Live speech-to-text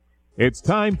It's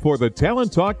time for the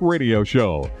Talent Talk Radio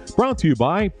Show, brought to you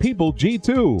by People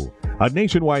G2, a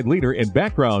nationwide leader in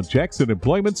background checks and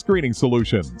employment screening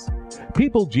solutions.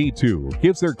 People G2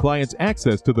 gives their clients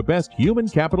access to the best human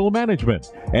capital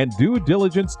management and due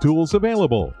diligence tools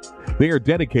available. They are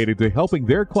dedicated to helping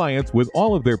their clients with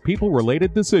all of their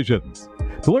people-related decisions.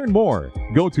 To learn more,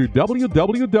 go to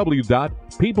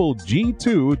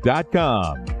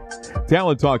www.peopleg2.com.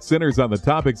 Talent Talk centers on the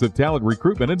topics of talent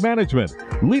recruitment and management,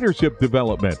 leadership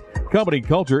development, company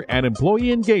culture, and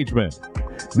employee engagement.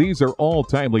 These are all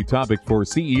timely topics for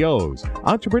CEOs,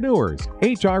 entrepreneurs,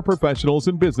 HR professionals,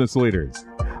 and business leaders.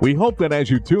 We hope that as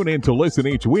you tune in to listen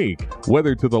each week,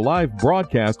 whether to the live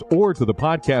broadcast or to the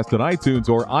podcast on iTunes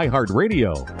or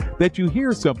iHeartRadio, that you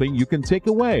hear something you can take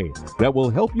away that will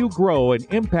help you grow and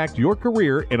impact your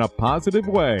career in a positive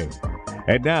way.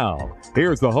 And now,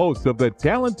 here's the host of the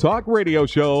Talent Talk Radio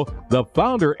Show, the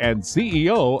founder and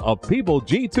CEO of People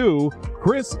G2,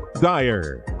 Chris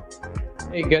Dyer.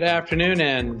 Hey, good afternoon,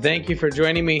 and thank you for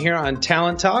joining me here on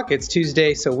Talent Talk. It's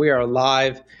Tuesday, so we are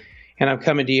live, and I'm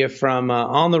coming to you from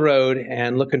on the road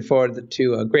and looking forward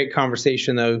to a great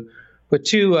conversation, though, with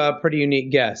two pretty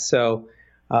unique guests. So,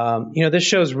 this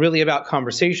show is really about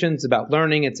conversations, about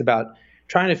learning. It's about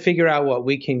trying to figure out what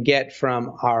we can get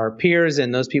from our peers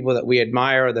and those people that we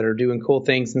admire that are doing cool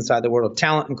things inside the world of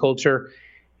talent and culture,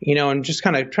 and just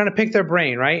kind of trying to pick their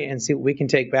brain, right, and see what we can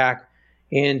take back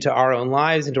into our own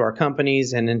lives, into our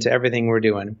companies, and into everything we're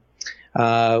doing.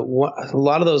 A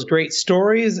lot of those great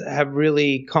stories have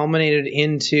really culminated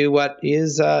into what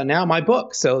is now my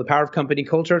book. So The Power of Company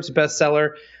Culture, it's a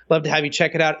bestseller. Love to have you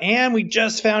check it out. And we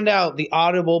just found out the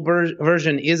Audible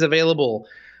version is available.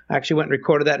 I actually went and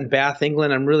recorded that in Bath,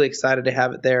 England. I'm really excited to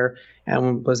have it there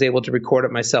and was able to record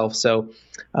it myself. So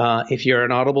if you're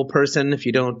an Audible person, if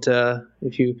you don't,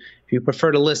 if you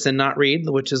prefer to listen, not read,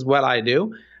 which is what I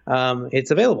do,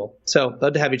 it's available. So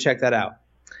love to have you check that out.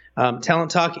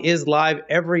 Talent Talk is live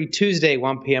every Tuesday,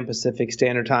 1 p.m. Pacific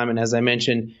Standard Time. And as I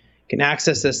mentioned, you can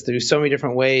access this through so many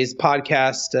different ways.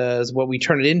 Podcast is what we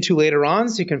turn it into later on.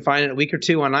 So you can find it a week or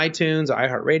two on iTunes, or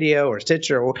iHeartRadio, or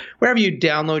Stitcher, or wherever you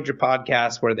download your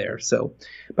podcast, we're there. So,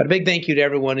 but a big thank you to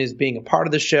everyone who's being a part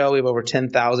of the show. We have over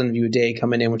 10,000 of you a day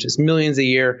coming in, which is millions a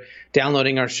year,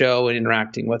 downloading our show and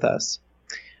interacting with us.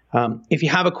 If you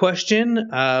have a question,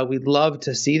 we'd love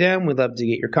to see them. We'd love to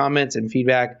get your comments and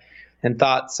feedback and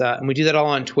thoughts. And we do that all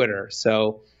on Twitter.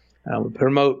 So we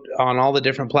promote on all the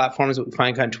different platforms. We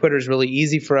find kind of Twitter is really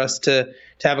easy for us to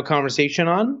have a conversation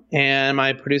on. And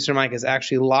my producer, Mike, is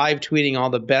actually live tweeting all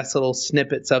the best little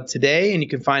snippets of today. And you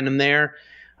can find them there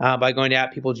by going to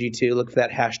 @PeopleG2. Look for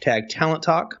that hashtag Talent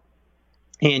Talk.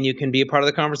 And you can be a part of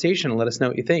the conversation and let us know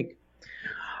what you think.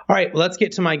 All right, let's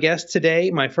get to my guest today.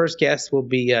 My first guest will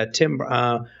be Tim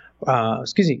Brownson,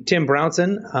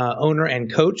 owner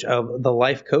and coach of The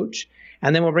Life Coach.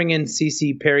 And then we'll bring in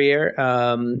Cici Perrier,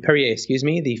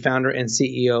 the founder and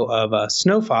CEO of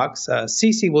Snowfox.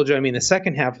 Cici will join me in the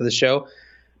second half of the show.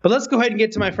 But let's go ahead and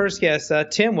get to my first guest.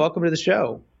 Tim, welcome to the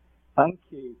show. Thank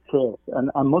you, Chris.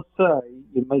 And I must say,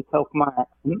 you may tell from my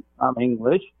accent, I'm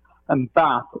English, and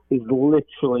Bath is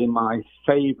literally my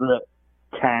favourite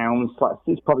town.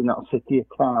 It's probably not a city, a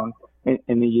town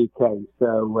in the UK.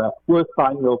 So worth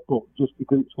buying your book just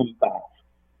because it's from Bath.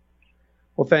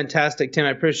 Well, fantastic, Tim.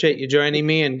 I appreciate you joining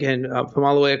me and from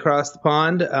all the way across the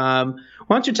pond. Why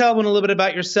don't you tell everyone a little bit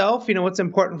about yourself? What's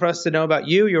important for us to know about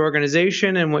you, your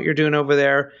organization, and what you're doing over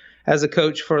there as a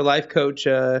coach for a life coach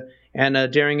and a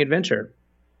daring adventure.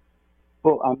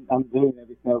 Well, I'm doing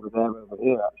everything over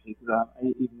here, actually, because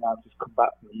even though I've just come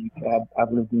back from the UK,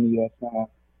 I've lived in the US now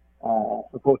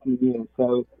for 14 years.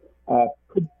 So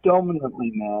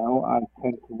predominantly now, I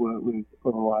tend to work with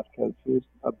other life coaches.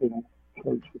 I've been a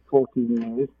coach for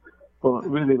 14 years, but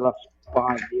really the last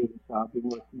 5 years I've been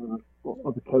working with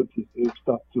other coaches who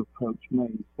started to approach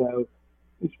me. So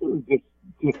it's really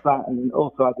just that, and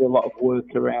also I do a lot of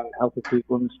work around helping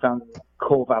people understand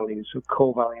core values. So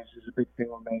core values is a big thing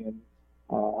on me, and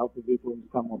helping people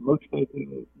understand what motivates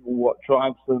them, what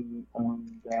drives them,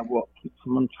 and what keeps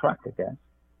them on track, I guess.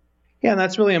 Yeah, and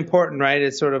that's really important, right?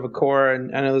 It's sort of a core,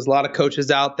 and I know there's a lot of coaches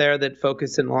out there that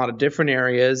focus in a lot of different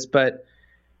areas, but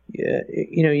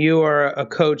you are a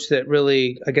coach that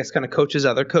really, I guess, kind of coaches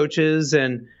other coaches,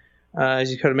 and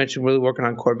as you kind of mentioned, really working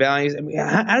on core values. I mean,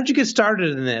 how did you get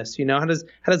started in this? How does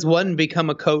one become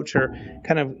a coach, or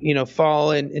kind of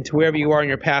fall into wherever you are in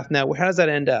your path now? How does that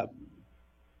end up?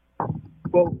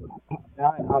 Well,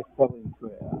 I fell into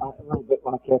it a little bit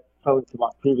like I fell into my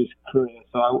previous career.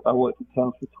 So I worked in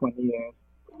sales for 20 years.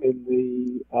 In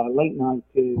the late 90s,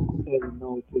 early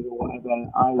 90s or whatever,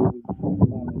 I was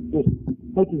just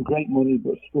making great money,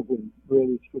 but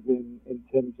really struggling in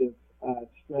terms of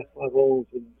stress levels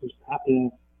and just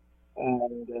happiness.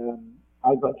 And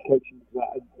I got to coaching because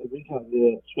I originally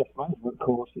did a stress management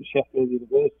course at Sheffield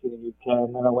University in the UK,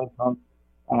 and then I went on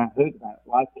and I heard about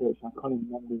life coach. I can't even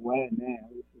remember where now.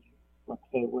 This is, like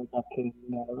I say, way back in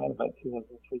around about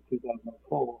 2003,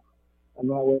 2004. And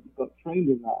then I went and got trained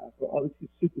in that. I thought, oh, this is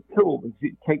super cool because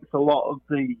it takes a lot of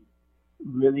the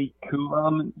really cool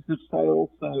elements of sales.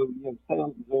 So,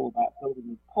 sales is all about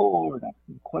building rapport and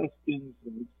asking questions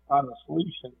and finding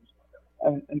solutions.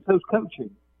 And so is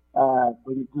coaching. But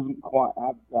it doesn't quite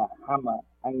have that hammer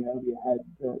hanging over your head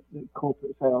that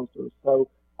corporate sales does. So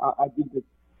I did the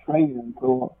training and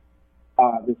thought,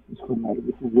 this is for me.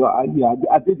 This is what I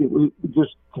did it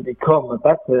just to become a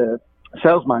better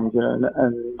sales manager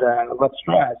and less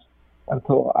stress. And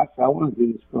thought, actually, I want to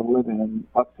do this for a living. And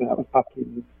actually, that was back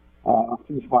in, I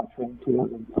finished my training in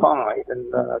 2005,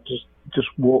 and I just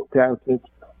walked out of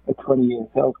a 20-year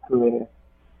sales career,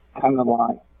 kind of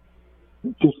like,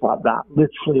 just like that,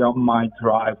 literally on my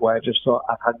driveway. I just thought,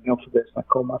 I've had enough of this. I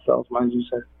called my sales manager and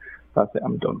said, that's it,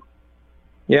 I'm done.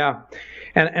 Yeah.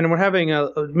 And we're having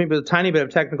maybe a tiny bit of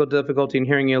technical difficulty in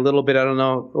hearing you a little bit. I don't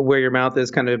know where your mouth is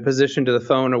kind of positioned to the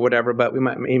phone or whatever, but we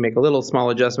might make a little small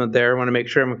adjustment there. I want to make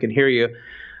sure everyone can hear you.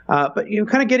 But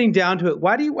kind of getting down to it,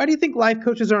 why do you think life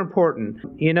coaches are important?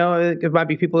 It might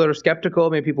be people that are skeptical,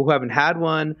 maybe people who haven't had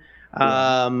one.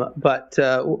 But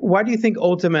why do you think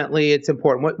ultimately it's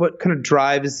important? What kind of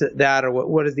drives that, or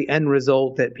what is the end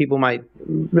result that people might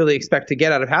really expect to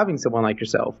get out of having someone like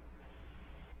yourself?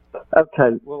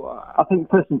 Okay, well, I think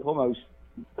first and foremost,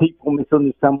 people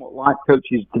misunderstand what life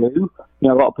coaches do. A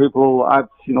lot of people, I've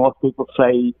seen a lot of people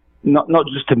say, not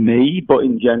just to me, but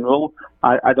in general,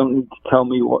 I don't need to tell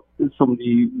me I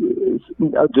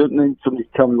don't need somebody to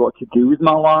tell me what to do with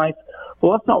my life.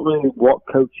 Well, that's not really what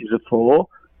coaches are for.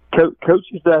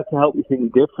 Coaches are there to help you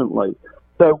think differently.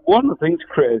 So one of the things,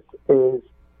 Chris, is,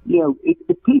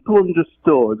 if people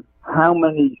understood how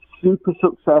many super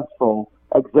successful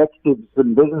executives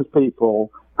and business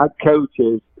people had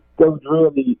coaches, they would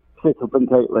really sit up and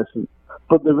take lessons.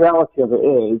 But the reality of it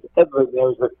is, everybody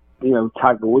knows that,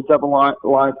 Tiger Woods have a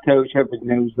life coach. Everybody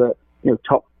knows that,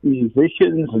 top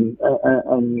musicians and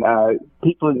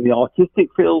people in the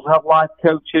artistic fields have life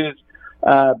coaches.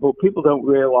 But people don't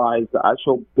realise that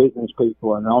actual business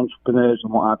people and entrepreneurs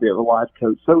and what have you have a life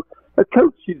coach. So a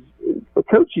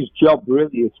coach's job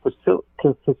really is to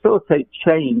facilitate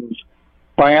change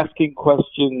by asking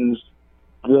questions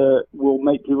that will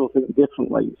make people think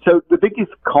differently. So the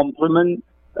biggest compliment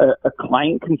a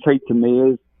client can say to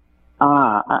me is,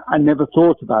 I never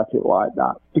thought about it like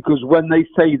that. Because when they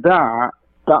say that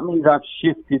means I've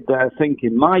shifted their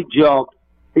thinking. My job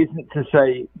isn't to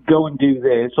say, go and do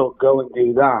this or go and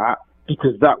do that,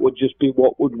 because that would just be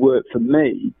what would work for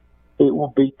me. It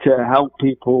would be to help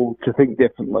people to think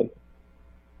differently.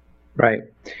 Right.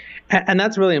 And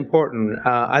that's really important.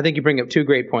 I think you bring up two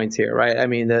great points here, right? I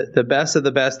mean, the best of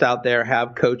the best out there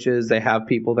have coaches. They have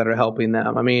people that are helping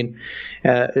them. I mean,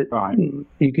 right.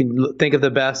 You can think of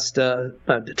the best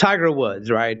Tiger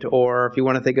Woods, right? Or if you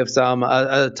want to think of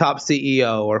a top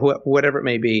CEO or whatever it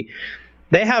may be.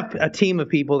 They have a team of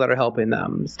people that are helping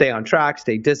them stay on track,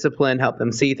 stay disciplined, help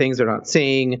them see things they're not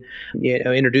seeing,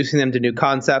 introducing them to new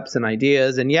concepts and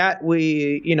ideas. And yet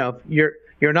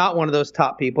you're not one of those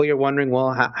top people. You're wondering,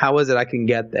 well, how is it I can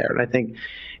get there? And I think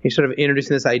you're sort of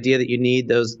introducing this idea that you need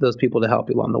those people to help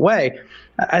you along the way.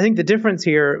 I think the difference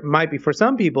here might be for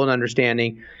some people in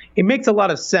understanding, it makes a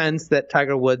lot of sense that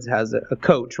Tiger Woods has a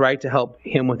coach, right, to help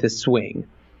him with his swing.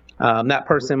 That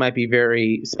person might be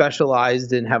very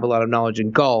specialized and have a lot of knowledge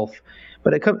in golf.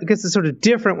 But it gets sort of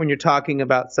different when you're talking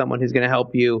about someone who's going to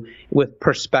help you with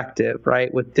perspective,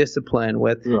 right? With discipline,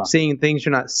 with seeing things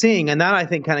you're not seeing. And that, I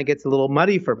think, kind of gets a little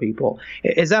muddy for people.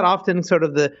 Is that often sort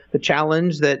of the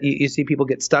challenge that you see people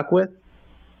get stuck with?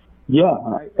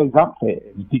 Yeah, exactly.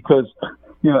 Because,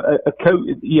 a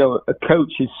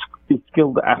coach is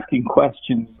skilled at asking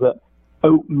questions that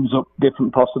opens up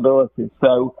different possibilities.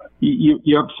 So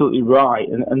you're absolutely right.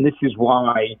 And this is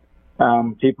why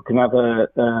people can have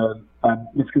a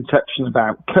misconception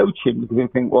about coaching, because they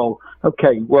think, golf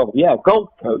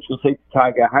coach will say to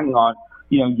Tiger, hang on,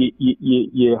 your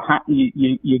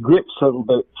grip's a little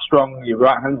bit stronger, your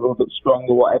right hand's a little bit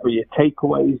stronger, whatever, your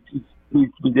takeaways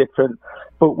needs to be different.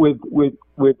 But with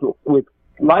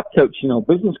life coaching or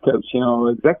business coaching or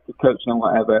executive coaching or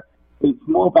whatever, it's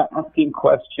more about asking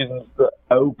questions that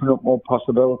open up more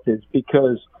possibilities,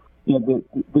 because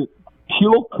the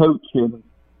pure coaching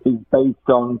is based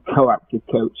on proactive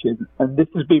coaching, and this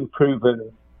has been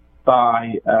proven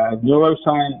by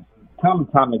neuroscience time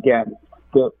and time again.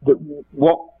 that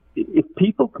what if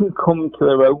people can come to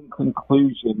their own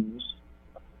conclusions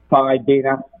by being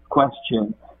asked a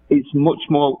question, it's much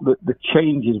more the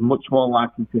change is much more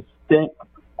likely to stick,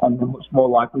 and they're much more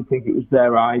likely to think it was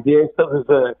their idea. So there's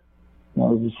a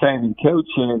saying in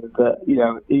coaching that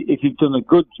if you've done a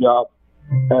good job,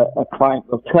 a client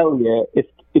will tell you.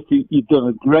 If you've done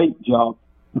a great job,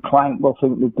 the client will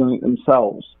think they've done it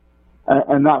themselves,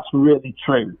 and that's really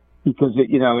true. Because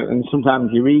and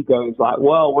sometimes your ego is like,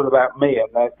 well, what about me?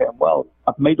 And they're saying, well,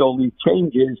 I've made all these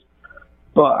changes,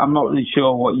 but I'm not really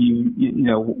sure what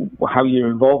how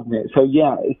you're involved in it. So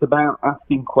yeah, it's about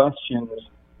asking questions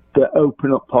that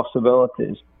open up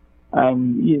possibilities.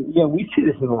 And we see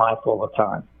this in life all the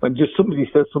time. When just somebody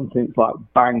says something, it's like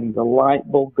bang, the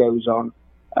light bulb goes on.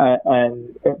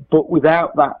 But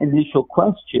without that initial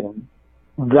question,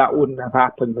 that wouldn't have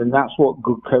happened. And that's what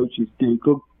good coaches do.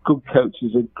 Good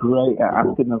coaches are great at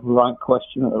asking the right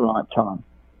question at the right time.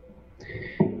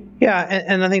 Yeah,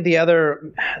 and I think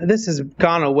this has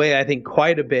gone away, I think,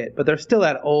 quite a bit, but there's still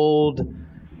that old,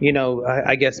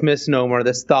 I guess, misnomer,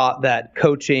 this thought that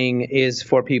coaching is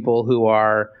for people who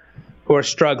are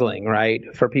struggling,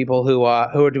 right? For people who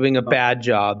are doing a bad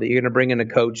job, that you're going to bring in a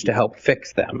coach to help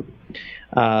fix them.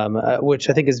 Which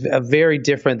I think is very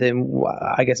different than,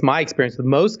 I guess, my experience with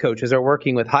most coaches are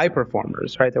working with high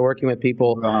performers, right? They're working with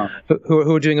people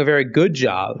who are doing a very good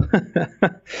job,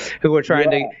 who are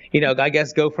trying to, I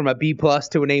guess, go from a B+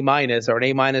 to an A- or an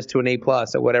A- to an A+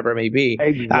 or whatever it may be.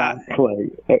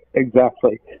 Exactly.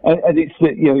 And it's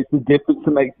the difference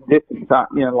that makes the difference,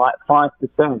 like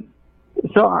 5%.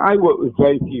 So I work with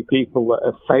very few people that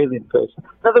are failing person.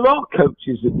 Now, there are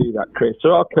coaches that do that, Chris.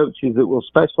 There are coaches that will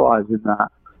specialize in that.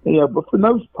 But for the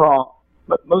most part,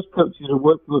 most coaches are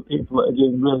working with people that are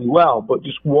doing really well, but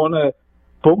just want to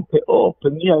bump it up.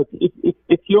 And,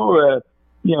 if you're a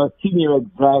senior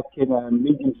exec in a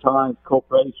medium-sized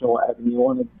corporation or whatever, and you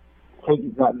want to take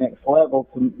it to that next level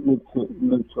to move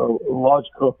to a large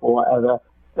corp or whatever,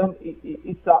 then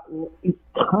it's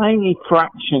tiny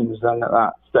fractions then at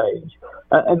that stage.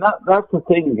 And that's the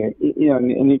thing,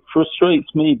 and it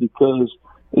frustrates me because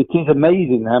it is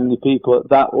amazing how many people at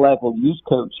that level use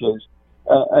coaches,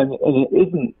 and it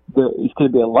isn't that it's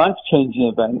going to be a life-changing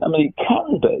event. I mean, it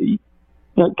can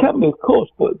be, of course,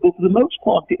 but for the most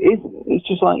part it isn't. It's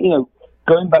just like,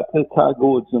 going back to the Tiger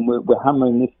Woods, and we're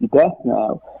hammering this to death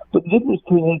now, but the difference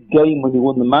between his game when he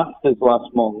won the Masters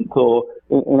last month or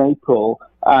in April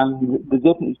and the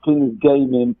difference between his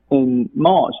game in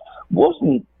March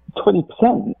wasn't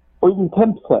 20% or even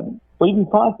 10% or even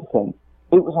 5%.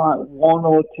 It was like 1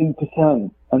 or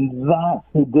 2%. And that's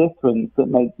the difference that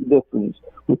makes the difference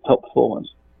with top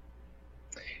performers.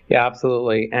 Yeah,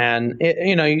 absolutely. And,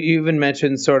 you even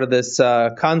mentioned sort of this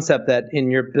concept that in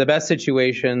the best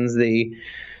situations, the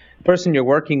person you're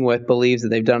working with believes that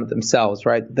they've done it themselves,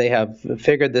 right? They have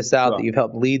figured this out, that you've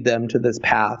helped lead them to this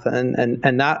path.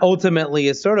 And that ultimately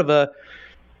is sort of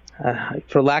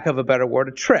for lack of a better word,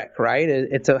 a trick, right?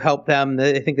 It's to help them.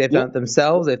 They think they've done it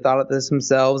themselves. They've thought of this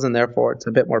themselves, and therefore it's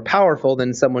a bit more powerful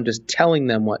than someone just telling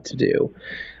them what to do.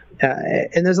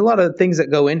 And there's a lot of things that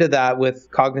go into that with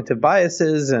cognitive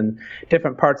biases and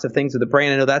different parts of things of the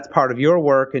brain. I know that's part of your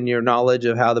work and your knowledge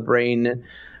of how the brain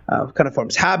kind of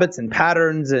forms habits and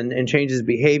patterns and changes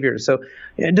behavior. So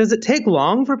does it take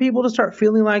long for people to start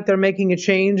feeling like they're making a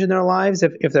change in their lives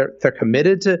if they're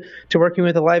committed to working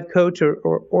with a life coach,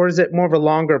 or is it more of a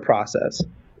longer process?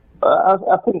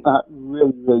 I think that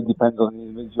really, really depends on the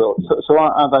individual. So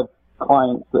I've had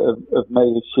clients that have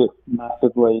made a shift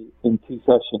massively in 2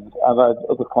 sessions. I've had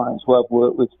other clients who I've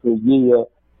worked with for a year,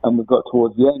 and we've got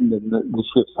towards the end and the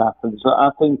shifts happen. So I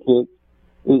think it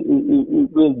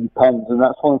really depends, and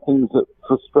that's one of the things that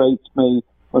frustrates me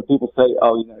when people say,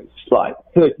 it's like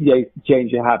 30 days to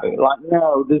change your habit. Like,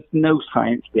 no, there's no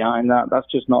science behind that. That's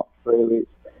just not true.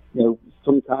 It's,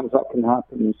 sometimes that can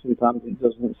happen and sometimes it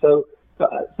doesn't. So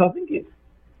I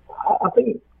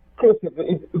think Chris, if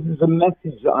there's a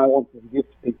message that I wanted to give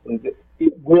to people, is that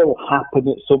it will happen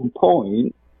at some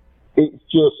point. It's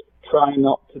just try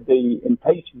not to be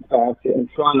impatient about it and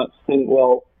try not to think,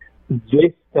 well,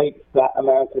 this takes that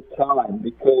amount of time,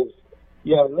 because,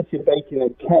 unless you're baking a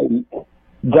cake,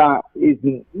 that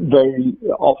isn't very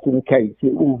often the case.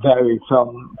 It will vary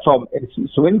from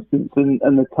instance to instance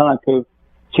and the type of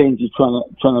change you're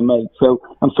trying to make. So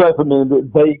I'm sorry for being a bit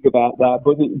vague about that,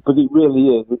 but it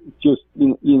really is. It's just,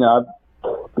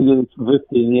 I've been doing this for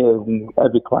 15 years and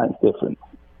every client's different.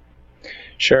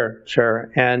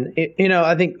 Sure. And,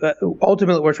 I think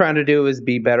ultimately what we're trying to do is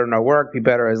be better in our work, be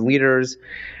better as leaders.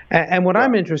 And what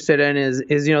I'm interested in is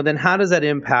then how does that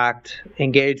impact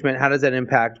engagement? How does that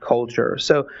impact culture?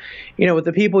 So, with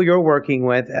the people you're working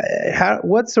with,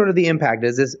 what's sort of the impact?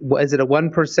 Is it a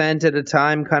 1% at a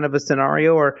time kind of a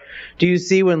scenario? Or do you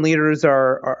see when leaders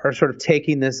are sort of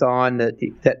taking this on that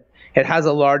it has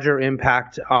a larger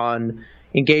impact on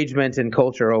engagement and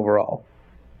culture overall?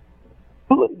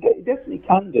 Well, it definitely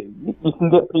can do. You can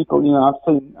get people,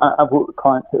 I've worked with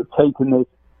clients that have taken this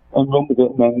and run with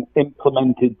it and then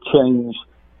implemented change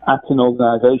at an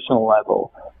organisational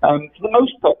level. For the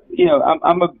most part,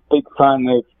 I'm a big fan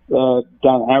of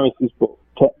Dan Harris's book,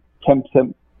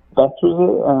 10% Better, is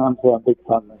it? I'm a big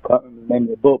fan, I can't remember the name of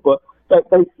the book, but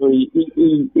basically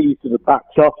he sort of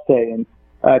backs off saying,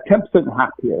 10%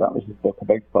 Happier, that was his book, I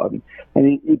beg your pardon.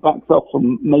 And he backs off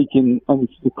from making any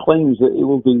sort of claims that it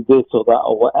will do this or that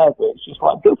or whatever. It's just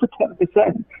like, go for 10%.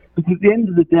 Because at the end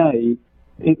of the day,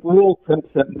 if we're all 10%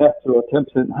 better or 10%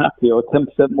 happier or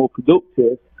 10% more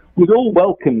productive, we'd all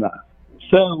welcome that.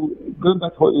 So, going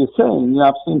back to what you're saying,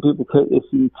 I've seen people take this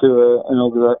into an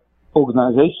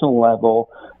organisational level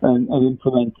and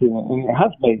implementing it, and it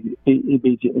has made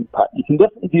immediate impact. You can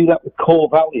definitely do that with core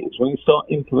values when you start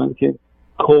implementing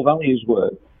core values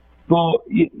work. But,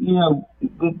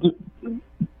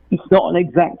 it's not an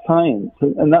exact science,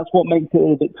 and that's what makes it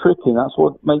a bit tricky. That's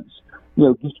what makes,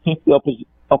 gives people the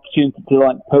opportunity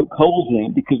to, poke holes in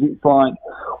it, because it's like,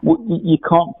 you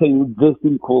can't say this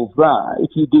equals that.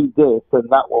 If you do this, then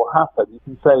that will happen. You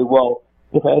can say, well,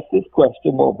 if I ask this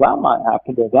question, well, that might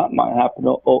happen, or that might happen,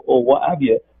 or what have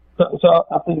you. So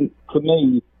I think, for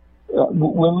me,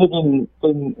 we're living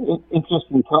in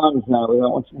interesting times now. I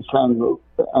don't want to sound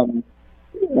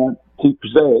too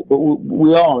prosaic, but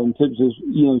we are, in terms of,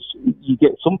 you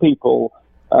get some people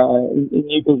in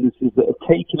new businesses that are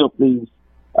taking up these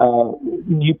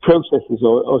new processes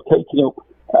or taking up,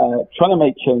 trying to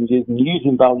make changes and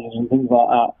using values and things like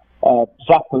that.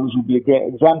 Zappos would be a great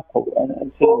example,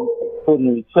 and seeing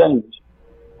extraordinary change.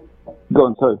 Go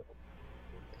on, sorry.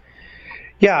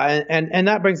 Yeah, and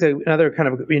that brings another kind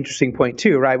of interesting point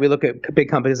too, right? We look at big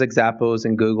companies like Zappos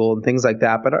and Google and things like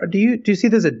that. But do you see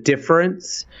there's a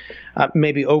difference,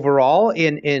 maybe overall,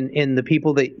 in the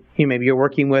people that maybe you're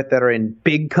working with that are in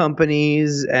big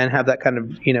companies and have that kind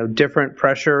of different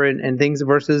pressure and things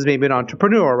versus maybe an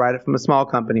entrepreneur, right, from a small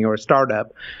company or a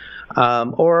startup,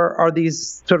 or are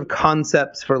these sort of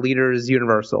concepts for leaders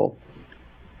universal?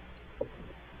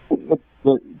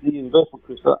 The universal,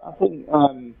 Chris. I think.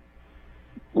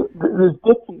 There's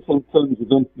difference in terms of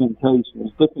implementation.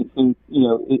 There's difference in,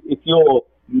 if you're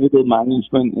middle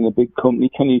management in a big company,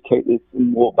 can you take this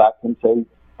and walk back and say,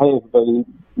 hey, everybody,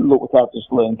 look what I've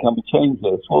just learned, can we change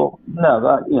this? Well, no,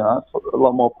 that's a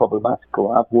lot more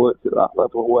problematical. I've worked at that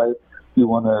level where you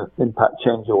want to impact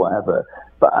change or whatever.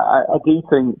 But I do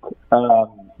think,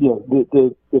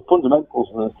 the fundamentals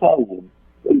are the same.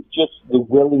 It's just the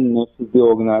willingness of the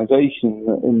organisation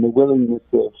and the willingness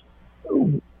of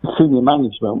senior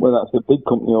management, whether that's a big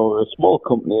company or a small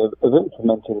company, of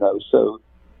implementing those. So,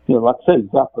 like I say,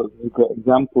 Zappos is a great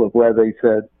example of where they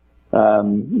said,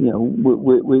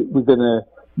 we're going to,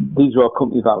 these are our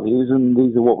company values and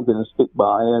these are what we're going to stick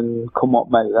by, and come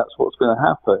what may, that's what's going to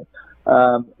happen.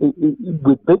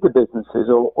 With bigger businesses,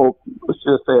 or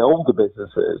should I say older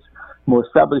businesses, more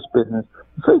established business,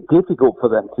 it's very difficult for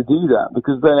them to do that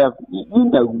because they have,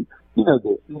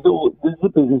 this. There's the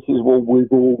businesses, well,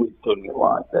 we've always done it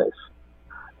like this.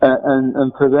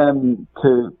 And for them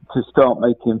to start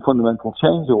making fundamental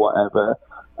change or whatever,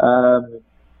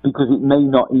 because it may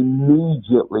not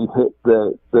immediately hit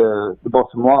the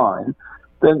bottom line,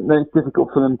 then it's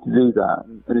difficult for them to do that.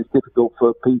 And it's difficult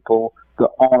for people that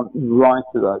aren't right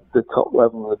at the top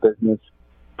level of the business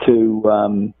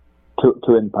to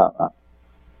impact that.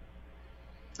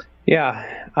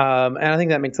 Yeah, and I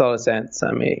think that makes a lot of sense.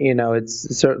 I mean,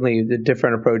 it's certainly a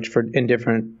different approach in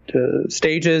different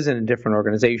stages and in different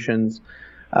organizations.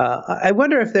 I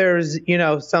wonder if there's,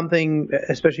 something,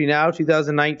 especially now,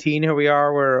 2019, here we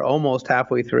are, we're almost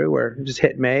halfway through, we're just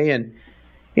hit May. And,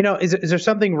 is there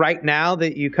something right now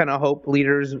that you kind of hope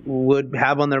leaders would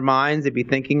have on their minds, they'd be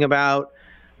thinking about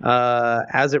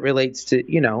as it relates to,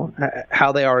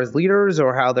 how they are as leaders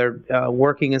or how they're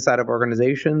working inside of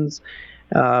organizations?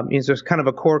 Is there kind of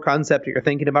a core concept that you're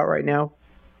thinking about right now?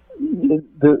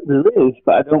 There is,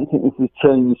 but I don't think this has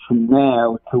changed from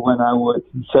now to when I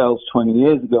worked in sales 20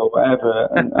 years ago or whatever.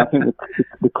 And I think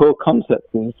the core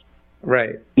concept is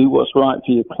right. Do what's right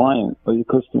for your client or your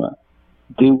customer.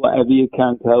 do whatever you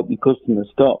can to help your customers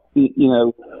stop. You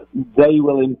know, they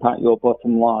will impact your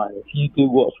bottom line. If you do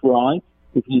what's right,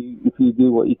 if you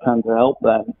do what you can to help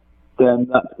them, then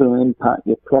that's going to impact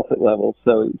your profit level.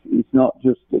 So it's not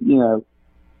just, you know,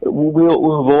 we've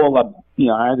all had, you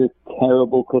know, I had a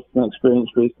terrible customer experience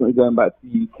recently going back to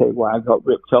the UK where I got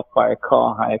ripped off by a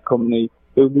car hire company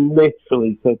who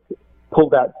literally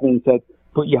pulled out to me and said,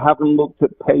 but you haven't looked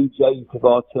at page 8 of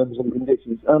our terms and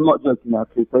conditions. And I'm not joking now,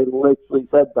 because they literally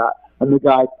said that, and the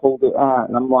guy pulled it out,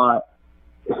 and I'm like,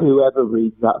 whoever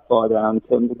reads that far down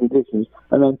terms and conditions,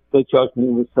 and then they charged me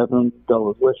with $700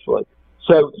 literally.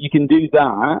 So you can do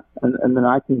that, and then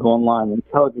I can go online and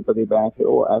tell everybody about it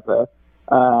or whatever,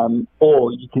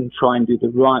 or you can try and do the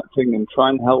right thing and try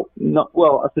and help,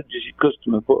 I said just your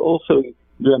customer, but also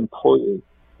your employee.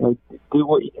 You know, do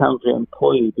what you can for your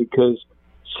employee, because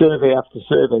survey after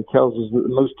survey tells us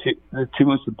that the two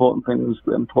most important things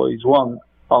that employees want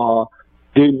are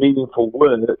doing meaningful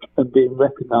work and being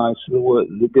recognised for the work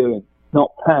that they're doing, not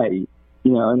pay.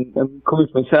 You know, and coming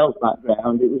from a sales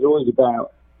background, it was always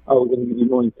about, we're going to give you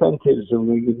more incentives and we're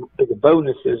going to give you bigger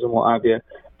bonuses and what have you.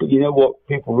 But you know what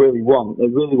people really want? They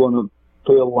really want to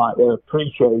feel like they're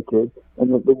appreciated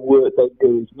and that the work they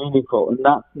do is meaningful. And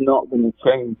that's not going to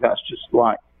change. That's just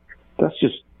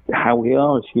how we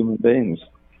are as human beings.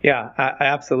 Yeah,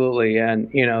 absolutely.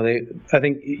 And, you know, I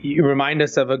think you remind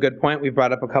us of a good point we've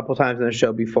brought up a couple times in the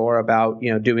show before about,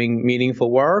 you know, doing meaningful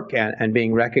work and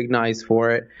being recognized for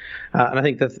it. And I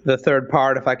think the third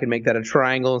part, if I could make that a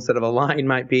triangle instead of a line,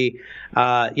 might be,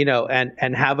 you know,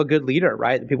 and have a good leader,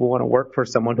 right? People want to work for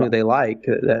someone who they like,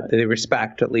 that they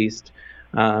respect at least.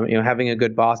 You know, having a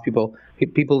good boss, people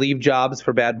leave jobs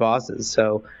for bad bosses.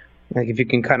 So like if you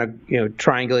can kind of, you know,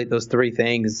 triangulate those three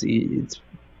things,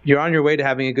 you're on your way to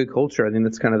having a good culture. I think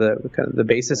that's kind of the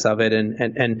basis of it.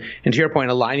 And to your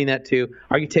point, aligning that to,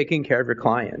 are you taking care of your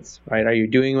clients, right? Are you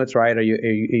doing what's right? Are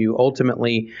you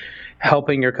ultimately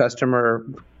helping your customer,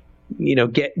 you know,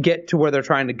 get to where they're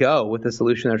trying to go with the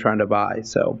solution they're trying to buy,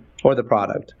 or the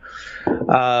product.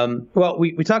 Well,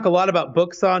 we talk a lot about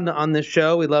books on this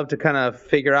show. We love to kind of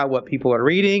figure out what people are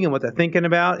reading and what they're thinking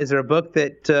about. Is there a book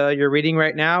that you're reading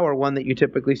right now, or one that you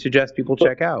typically suggest people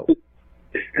check out?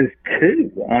 There's two.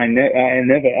 I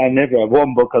never have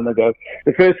one book on the go.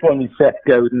 The first one is Seth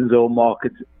Godin's All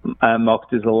Marketers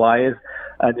Are Liars,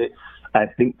 and it's, I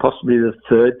think, possibly the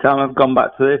third time I've gone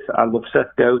back to this. I love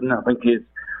Seth Godin. I think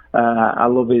I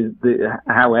love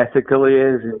how ethical he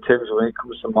is in terms of when it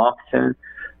comes to marketing.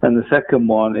 And the second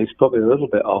one is probably a little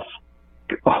bit off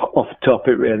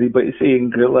topic, really, but it's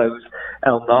Ian Grillo's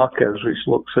El Narcos, which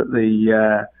looks at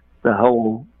the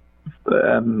whole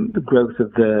the growth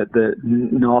of the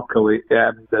narco,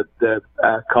 the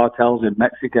cartels in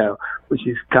Mexico, which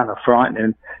is kind of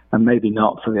frightening, and maybe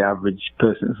not for the average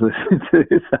person who's listening to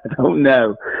this. I don't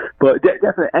know, but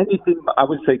definitely anything. I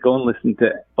would say go and listen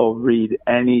to or read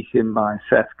anything by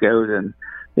Seth Godin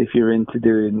if you're into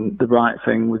doing the right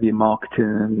thing with your marketing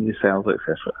and your sales,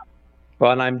 etc.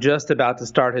 Well, and I'm just about to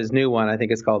start his new one. I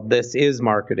think it's called This Is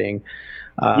Marketing.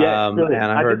 And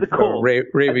I heard rave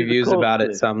reviews about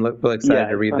it, so I'm really excited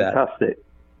to read that.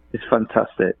 It's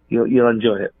fantastic. You'll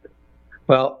enjoy it.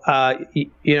 Well,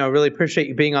 really appreciate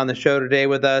you being on the show today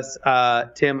with us.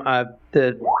 Tim,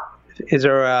 is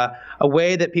there a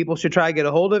way that people should try to get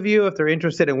a hold of you if they're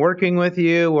interested in working with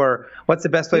you, or what's the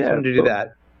best place for them to do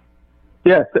that?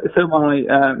 Yeah, so my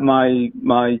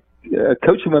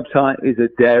coaching website is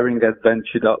at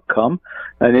daringadventure.com,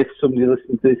 and if somebody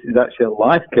listening to this is actually a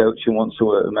life coach and wants to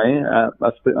work with me, I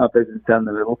split my business down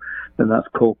the middle, then that's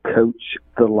called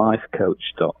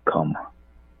coachthelifecoach.com.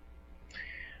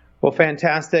 Well,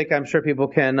 fantastic. I'm sure people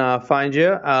can find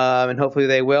you, and hopefully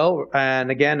they will. And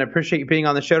again, I appreciate you being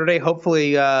on the show today.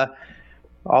 Hopefully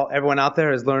everyone out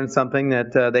there has learned something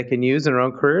that they can use in their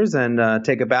own careers and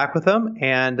take it back with them.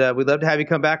 And we'd love to have you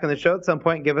come back on the show at some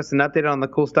point and give us an update on the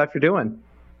cool stuff you're doing.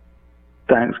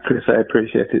 Thanks, Chris. I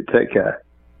appreciate it. Take care.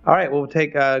 All right, we'll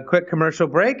take a quick commercial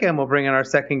break, and we'll bring in our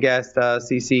second guest,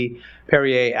 Cici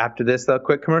Perrier, after this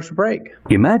quick commercial break.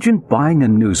 Imagine buying a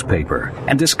newspaper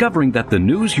and discovering that the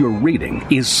news you're reading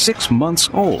is 6 months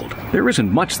old. There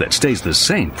isn't much that stays the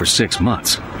same for 6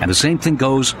 months, and the same thing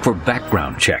goes for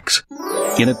background checks.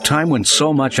 In a time when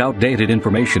so much outdated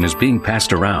information is being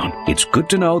passed around, it's good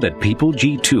to know that People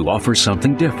G2 offers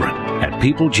something different. At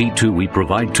People G2, we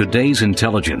provide today's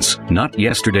intelligence, not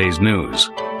yesterday's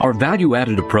news. Our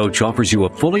value-added approach offers you a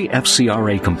fully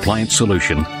FCRA-compliant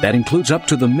solution that includes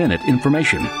up-to-the-minute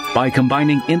information. By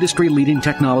combining industry-leading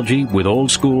technology with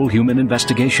old-school human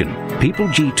investigation, People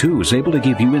G2 is able to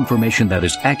give you information that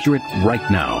is accurate right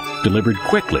now, delivered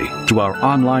quickly to our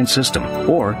online system,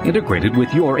 or integrated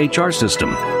with your HR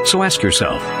system. So ask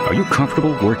yourself, are you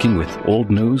comfortable working with old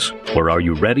news, or are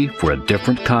you ready for a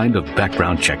different kind of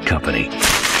background check company?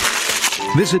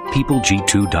 Visit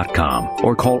peopleg2.com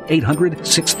or call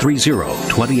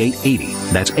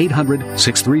 800-630-2880. That's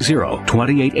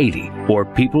 800-630-2880 or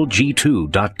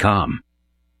peopleg2.com.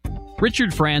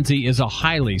 Richard Franzi is a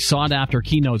highly sought-after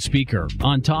keynote speaker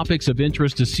on topics of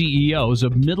interest to CEOs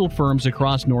of middle firms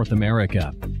across North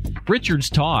America. Richard's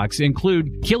talks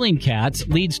include Killing Cats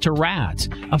Leads to Rats,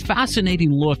 a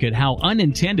fascinating look at how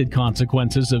unintended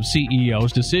consequences of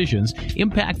CEOs' decisions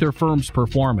impact their firm's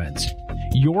performance.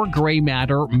 Your Gray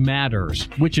Matter Matters,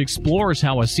 which explores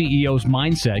how a CEO's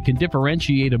mindset can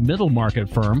differentiate a middle market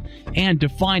firm and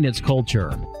define its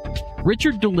culture.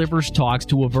 Richard delivers talks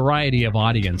to a variety of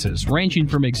audiences, ranging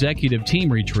from executive team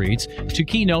retreats to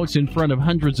keynotes in front of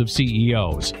hundreds of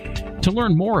CEOs. To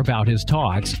learn more about his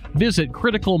talks, visit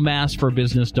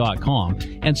criticalmassforbusiness.com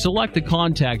and select the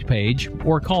contact page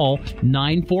or call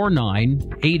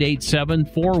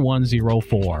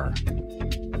 949-887-4104.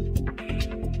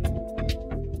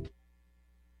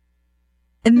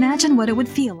 Imagine what it would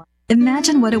feel like.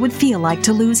 Imagine what it would feel like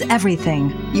to lose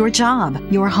everything. Your job,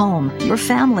 your home, your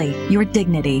family, your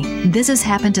dignity. This has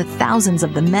happened to thousands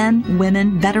of the men,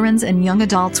 women, veterans, and young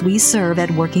adults we serve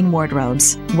at Working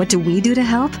Wardrobes. What do we do to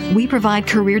help? We provide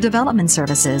career development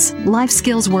services, life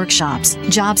skills workshops,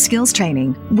 job skills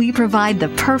training. We provide the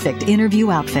perfect interview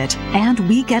outfit, and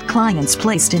we get clients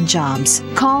placed in jobs.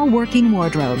 Call Working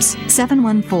Wardrobes,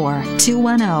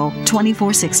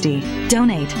 714-210-2460.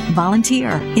 Donate,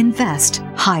 volunteer, invest,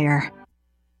 hire.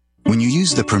 When you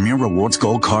use the Premier Rewards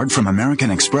Gold Card from American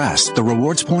Express, the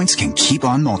rewards points can keep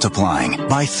on multiplying.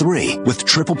 Buy 3 with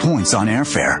triple points on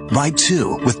airfare. Buy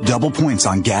 2 with double points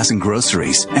on gas and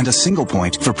groceries. And a single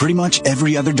point for pretty much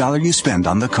every other dollar you spend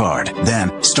on the card.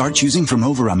 Then, start choosing from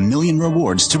over 1 million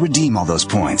rewards to redeem all those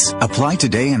points. Apply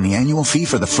today and the annual fee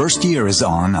for the first year is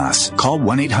on us. Call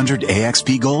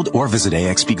 1-800-AXP-GOLD or visit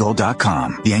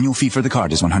AXPGold.com. The annual fee for the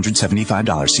card is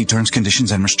 $175. See terms,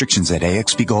 conditions, and restrictions at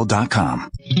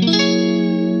AXPGold.com.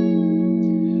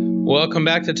 Welcome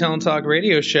back to Talent Talk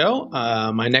Radio Show.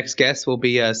 My next guest will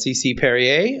be Cici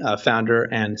Perrier, founder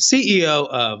and CEO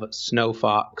of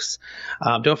Snowfox.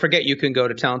 Don't forget, you can go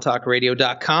to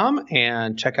talenttalkradio.com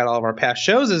and check out all of our past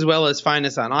shows, as well as find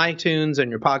us on iTunes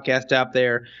and your podcast app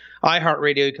there.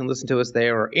 iHeartRadio, you can listen to us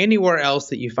there, or anywhere else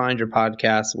that you find your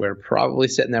podcasts. We're probably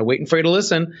sitting there waiting for you to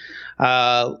listen.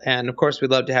 And, of course,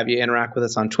 we'd love to have you interact with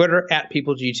us on Twitter,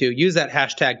 @PeopleG2. Use that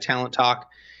hashtag Talent Talk.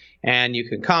 And you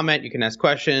can comment, you can ask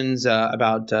questions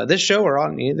about this show or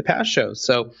on any of the past shows.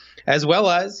 So, as well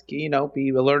as, be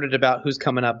alerted about who's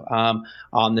coming up on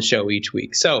the show each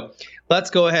week. So, let's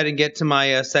go ahead and get to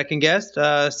my second guest.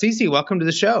 Cici, welcome to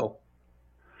the show.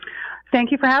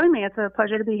 Thank you for having me. It's a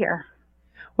pleasure to be here.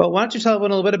 Well, why don't you tell everyone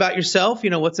a little bit about yourself,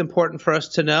 what's important for us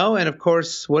to know, and, of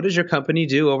course, what does your company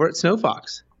do over at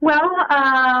Snowfox? Well,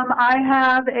 I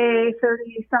have a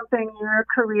 30-something year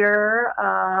career,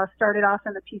 started off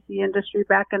in the PC industry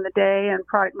back in the day in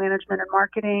product management and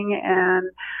marketing, and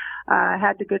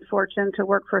had the good fortune to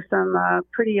work for some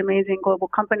pretty amazing global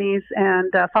companies.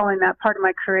 And following that part of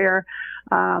my career,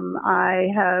 I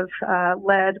have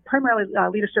led primarily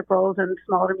leadership roles in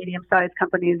small to medium-sized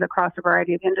companies across a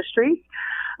variety of industries.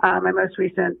 My most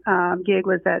recent gig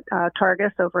was at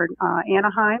Targus over in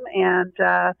Anaheim, and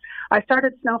I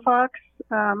started Snowfox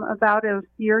about a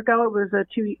year ago. It was a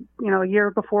year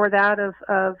before that of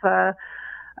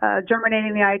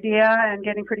germinating the idea and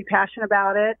getting pretty passionate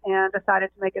about it, and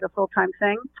decided to make it a full-time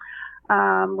thing.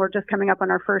 We're just coming up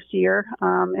on our first year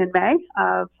in May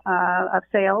of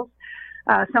sales.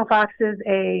 Snowfox is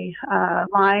a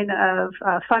line of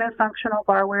fun and functional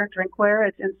barware and drinkware.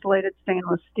 It's insulated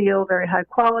stainless steel, very high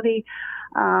quality,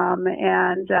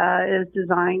 and is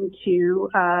designed to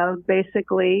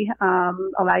basically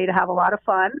allow you to have a lot of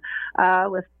fun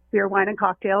with beer, wine, and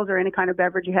cocktails, or any kind of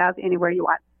beverage you have anywhere you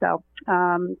want. So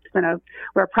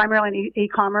we're primarily an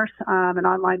e-commerce, an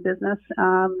online business,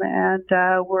 and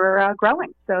we're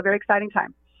growing. So very exciting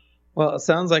time. Well, it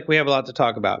sounds like we have a lot to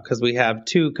talk about because we have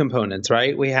two components,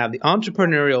 right? We have the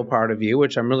entrepreneurial part of you,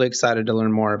 which I'm really excited to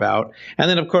learn more about. And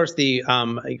then, of course, the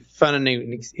fun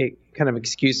and kind of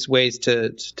excuse ways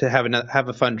to have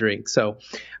a fun drink. So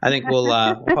I think we'll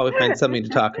probably find something to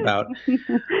talk about.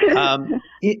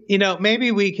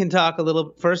 Maybe we can talk a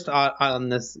little first on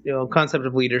this concept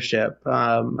of leadership.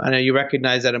 I know you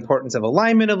recognize that importance of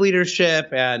alignment of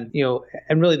leadership and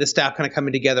really the staff kind of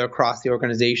coming together across the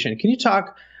organization. Can you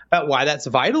talk about why that's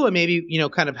vital and maybe,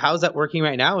 kind of how's that working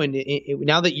right now? And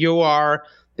now that you are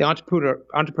the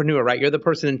entrepreneur, right? You're the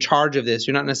person in charge of this.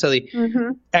 You're not necessarily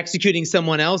executing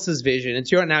someone else's vision. It's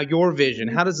now your vision.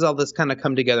 How does all this kind of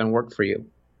come together and work for you?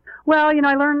 Well,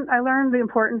 I learned the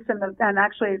importance and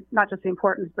actually not just the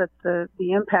importance, but the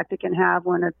impact it can have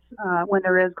when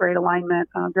there is great alignment.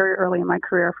 Very early in my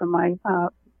career, from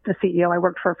the CEO I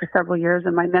worked for several years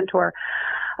and my mentor.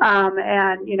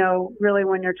 Really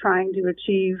when you're trying to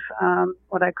achieve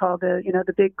what I call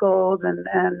the big goals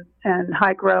and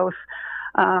high growth,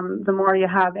 the more you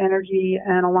have energy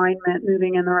and alignment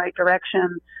moving in the right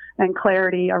direction and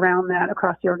clarity around that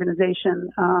across the organization,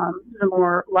 the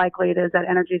more likely it is that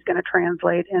energy is going to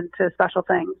translate into special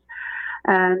things.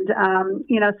 And,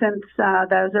 since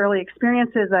those early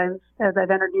experiences, as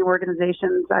I've entered new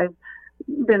organizations, I've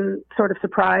been sort of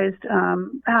surprised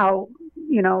how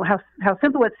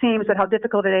simple it seems, but how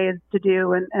difficult it is to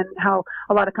do, and how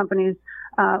a lot of companies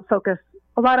focus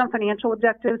a lot on financial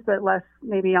objectives, but less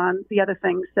maybe on the other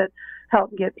things that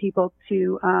help get people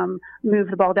to move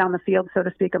the ball down the field, so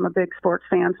to speak. I'm a big sports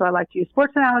fan, so I like to use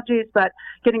sports analogies, but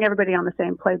getting everybody on the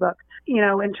same playbook.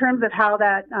 In terms of how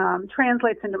that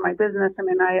translates into my business, I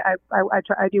mean,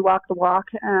 I do walk the walk,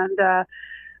 and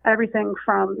everything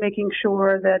from making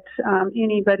sure that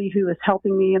anybody who is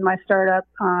helping me in my startup,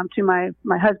 to my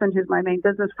husband, who's my main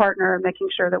business partner, making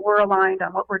sure that we're aligned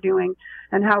on what we're doing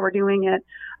and how we're doing it,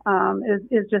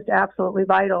 is just absolutely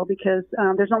vital, because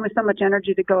there's only so much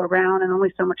energy to go around and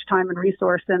only so much time and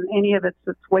resource, and any of it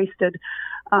that's wasted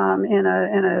in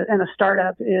a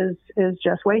startup is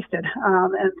just wasted.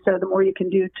 And so the more you can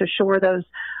do to shore those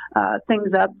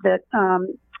things up that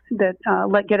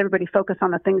get everybody focus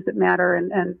on the things that matter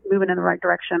and moving in the right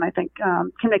direction, I think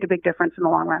can make a big difference in the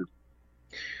long run.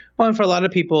 Well, and for a lot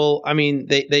of people, I mean,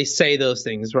 they say those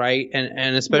things, right?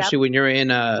 And especially when you're in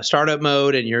a startup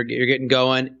mode and you're getting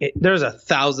going, there's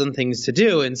 1,000 things to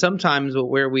do. And sometimes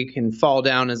where we can fall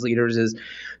down as leaders is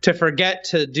to forget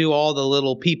to do all the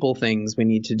little people things we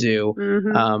need to do,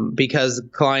 because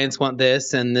clients want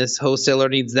this and this wholesaler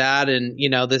needs that, and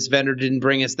this vendor didn't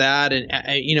bring us that, and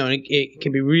it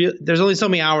can be real. There's only so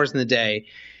many hours in the day.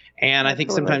 And I think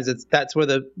sometimes that's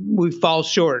where we fall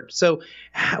short. So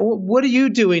what are you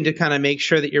doing to kind of make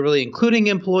sure that you're really including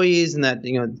employees and that,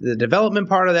 the development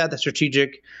part of that, the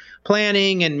strategic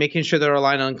planning, and making sure they're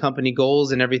aligned on company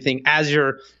goals and everything, as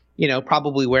you're,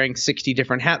 probably wearing 60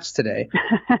 different hats today?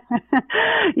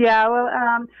 Yeah, well,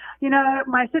 I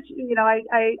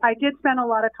did spend a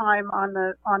lot of time on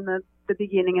the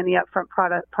beginning and the upfront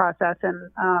product process,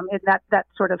 and that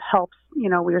sort of helps.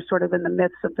 We are sort of in the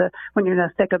midst of when you're in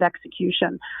the thick of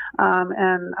execution,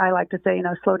 and I like to say,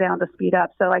 slow down to speed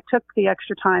up. So I took the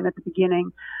extra time at the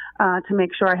beginning to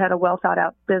make sure I had a well thought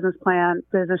out business plan,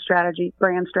 business strategy,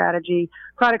 brand strategy,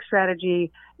 product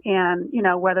strategy. And,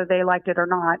 whether they liked it or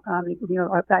not,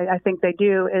 I think they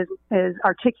do, is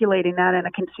articulating that in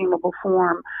a consumable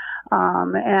form,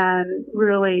 and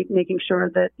really making sure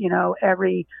that,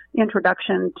 every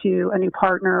introduction to a new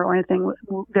partner or anything,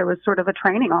 there was sort of a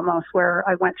training almost where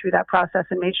I went through that process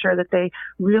and made sure that they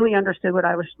really understood what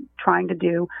I was trying to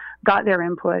do, got their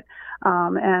input.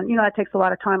 And, that takes a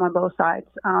lot of time on both sides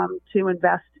to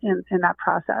invest in that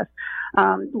process.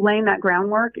 Laying that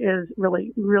groundwork is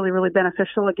really, really, really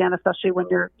beneficial, again, especially when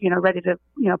you're, ready to,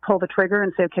 pull the trigger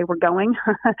and say, okay, we're going.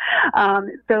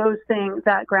 Those things,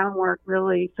 that groundwork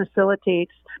really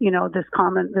facilitates, this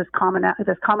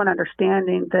common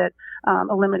understanding that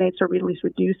eliminates or at least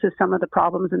reduces some of the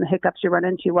problems and the hiccups you run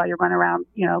into while you're running around,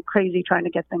 crazy trying to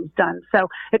get things done. So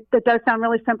it does sound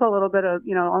really simple, a little bit of,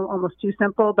 almost too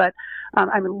simple, but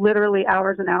literally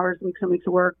hours and hours, weeks and weeks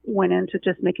of work went into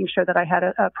just making sure that I had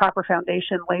a proper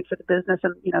foundation laid for the business.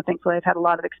 And, thankfully I've had a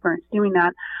lot of experience doing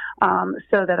that,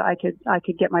 so that I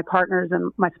could get my partners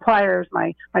and my suppliers,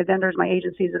 my vendors, my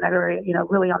agencies in that area,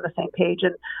 really on the same page,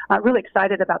 and really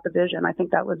excited about the vision. I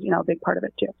think that was, a big part of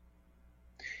it too.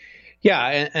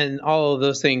 Yeah, and all of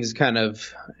those things kind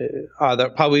of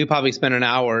we probably spend an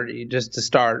hour just to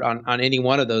start on any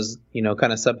one of those,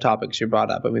 kind of subtopics you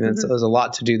brought up. I mean, there's a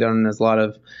lot to do there, and there's a lot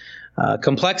of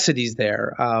complexities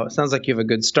there. It sounds like you have a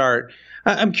good start.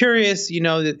 I'm curious,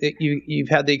 that you've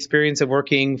had the experience of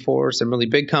working for some really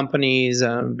big companies,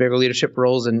 bigger leadership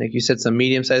roles, and like you said, some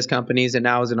medium-sized companies, and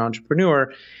now as an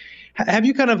entrepreneur. Have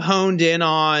you kind of honed in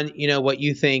on, what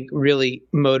you think really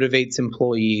motivates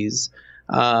employees,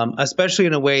 especially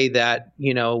in a way that,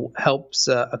 helps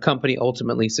a company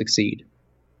ultimately succeed?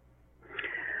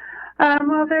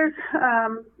 Well, there's,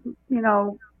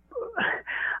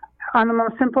 on the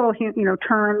most simple,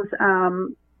 terms,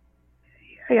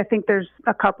 I think there's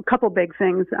a couple big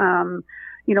things.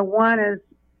 One is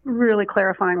really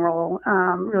clarifying role,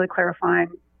 really clarifying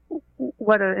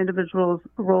what an individual's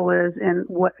role is and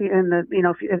what in the,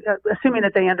 assuming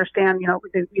that they understand,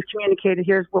 we've communicated,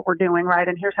 here's what we're doing, right,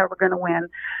 and here's how we're going to win,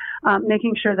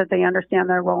 making sure that they understand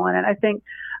their role in it. I think,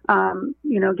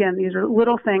 again, these are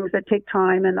little things that take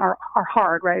time and are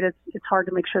hard, right? It's hard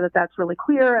to make sure that that's really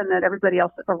clear and that everybody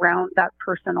else around that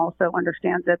person also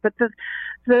understands it. But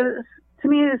to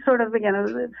me, it's sort of,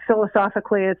 again,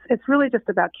 philosophically, it's really just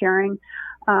about caring,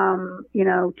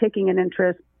 taking an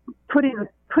interest, putting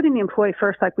the employee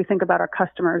first, like we think about our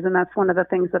customers. And that's one of the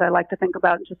things that I like to think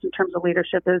about just in terms of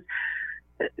leadership is,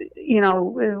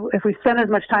 if we spend as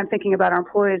much time thinking about our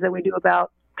employees that we do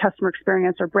about customer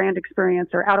experience or brand experience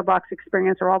or out-of-box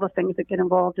experience or all the things that get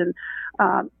involved in,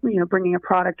 bringing a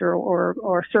product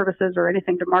or services or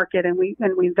anything to market, and we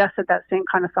invested that same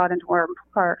kind of thought into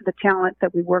the talent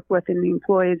that we work with in the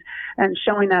employees and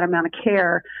showing that amount of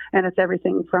care. And it's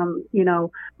everything from,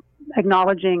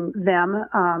 acknowledging them,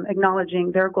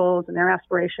 acknowledging their goals and their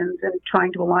aspirations and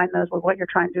trying to align those with what you're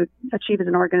trying to achieve as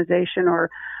an organization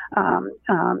or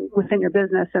within your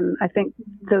business. And I think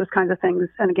those kinds of things,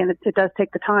 and again, it does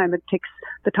take the time. It takes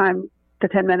the time, the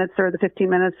 10 minutes or the 15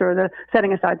 minutes or the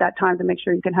setting aside that time to make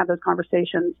sure you can have those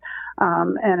conversations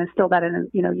and instill that in,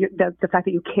 the fact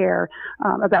that you care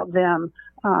about them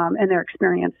and their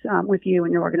experience with you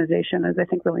and your organization is, I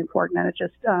think, really important. And it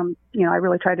just,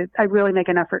 I really make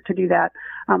an effort to do that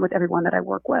with everyone that I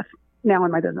work with now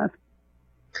in my business.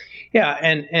 Yeah.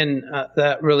 And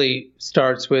that really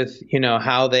starts with,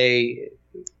 how they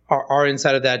are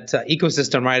inside of that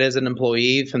ecosystem, right, as an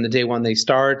employee from the day one they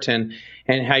start and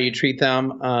how you treat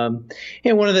them.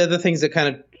 And one of the other things that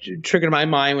kind of triggered my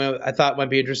mind, I thought might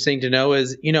be interesting to know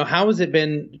is, how has it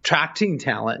been attracting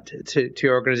talent to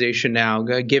your organization now,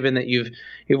 given that you've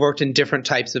worked in different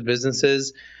types of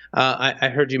businesses? I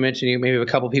heard you mention you maybe have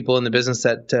a couple people in the business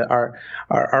that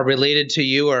are related to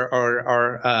you or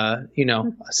are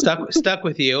stuck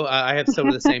with you. I have some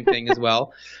of the same thing as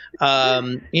well.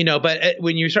 But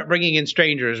when you start bringing in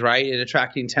strangers, right, and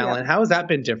attracting talent, how has that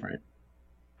been different?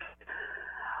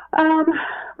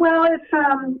 Well,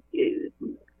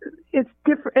 it's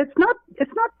different.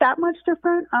 It's not that much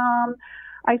different.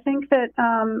 I think that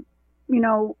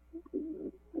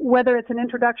whether it's an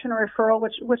introduction or referral,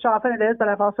 which often it is, but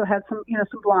I've also had some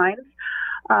blinds,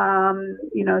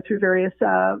 through various,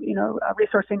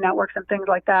 resourcing networks and things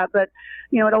like that. But,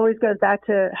 it always goes back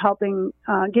to helping,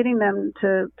 getting them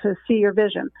to see your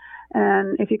vision.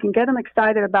 And if you can get them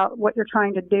excited about what you're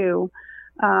trying to do,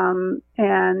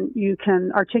 and you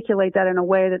can articulate that in a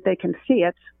way that they can see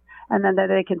it, and then that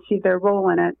they can see their role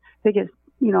in it, they get,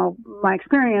 my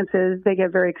experience is they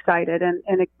get very excited. And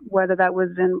whether that was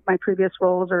in my previous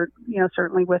roles or,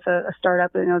 certainly with a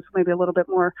startup, it's maybe a little bit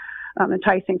more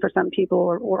enticing for some people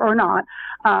or not.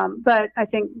 But I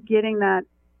think getting that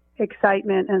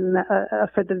excitement and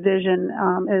for the vision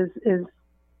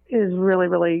is really,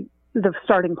 really the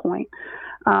starting point.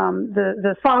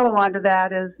 The follow on to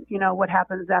that is, what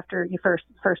happens after your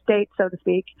first date, so to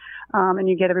speak, and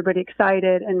you get everybody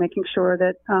excited and making sure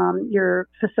that you're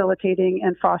facilitating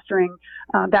and fostering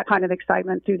that kind of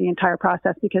excitement through the entire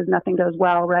process, because nothing goes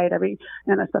well, right?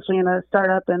 And especially in a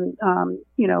startup and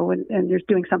you're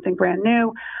doing something brand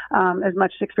new. As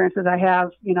much experience as I have,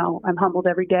 I'm humbled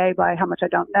every day by how much I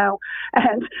don't know,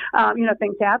 and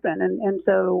things happen, and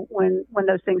so when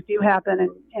those things do happen,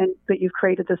 but you've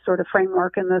created this sort of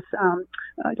framework and this,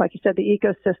 like you said, the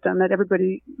ecosystem that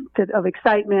everybody of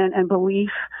excitement and belief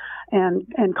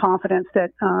and confidence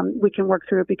that we can work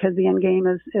through it, because the end game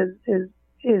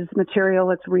is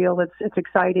material, it's real, it's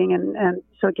exciting, and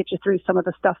so it gets you through some of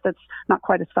the stuff that's not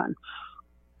quite as fun.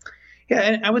 Yeah,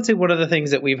 and I would say one of the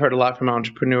things that we've heard a lot from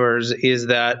entrepreneurs is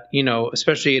that,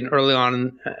 especially early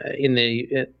on in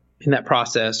that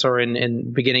process or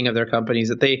in beginning of their companies,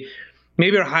 that they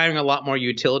maybe are hiring a lot more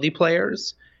utility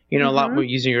players. A lot more,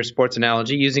 using your sports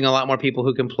analogy, using a lot more people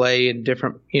who can play in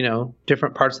different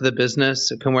parts of the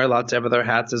business, can wear lots of other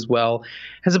hats as well,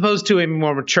 as opposed to a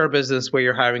more mature business where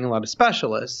you're hiring a lot of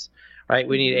specialists, right?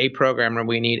 We need a programmer,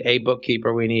 we need a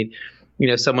bookkeeper, we need,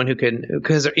 someone who can,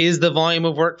 because there is the volume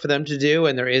of work for them to do,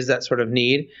 and there is that sort of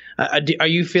need. Are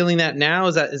you feeling that now?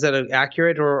 Is that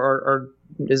accurate, or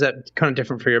is that kind of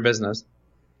different for your business?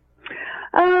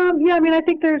 Yeah, I mean, I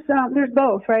think there's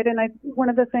both, right? And one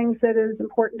of the things that is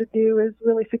important to do is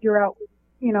really figure out,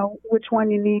 which one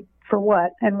you need for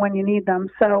what and when you need them.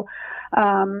 So,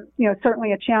 it's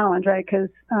certainly a challenge, right? Because,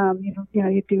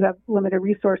 you do have limited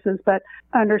resources, but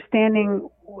understanding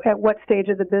at what stage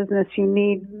of the business you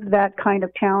need that kind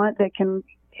of talent that can,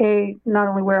 not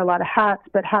only wear a lot of hats,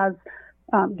 but has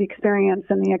the experience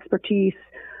and the expertise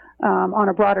on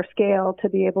a broader scale to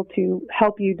be able to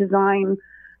help you design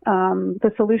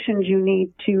the solutions you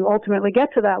need to ultimately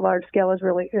get to that large scale is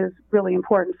really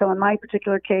important. So in my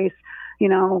particular case,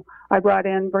 I brought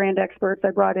in brand experts,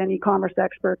 I brought in e-commerce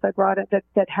experts, I brought it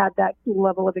that had that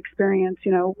level of experience,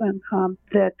 and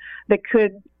that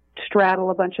could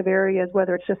straddle a bunch of areas,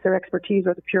 whether it's just their expertise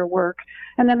or the pure work.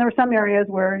 And then there were some areas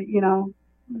where, it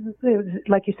was,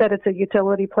 like you said, it's a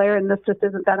utility player, and this just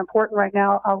isn't that important right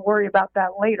now. I'll worry about that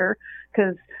later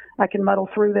because I can muddle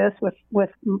through this with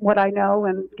what I know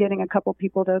and getting a couple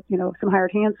people to, some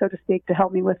hired hands, so to speak, to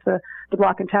help me with the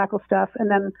block and tackle stuff. And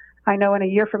then I know in a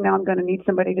year from now I'm going to need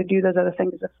somebody to do those other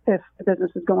things if the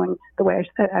business is going the way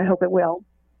I hope it will.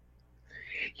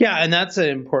 Yeah, and that's an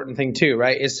important thing too,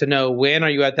 right? Is to know when are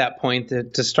you at that point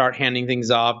to start handing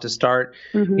things off, to start,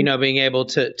 being able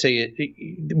to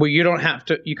where you don't have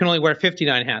to, you can only wear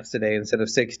 59 hats today instead of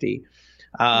 60.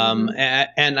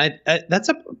 And that's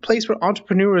a place where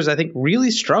entrepreneurs, I think,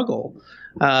 really struggle.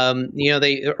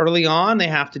 They early on, they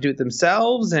have to do it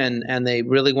themselves and they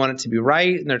really want it to be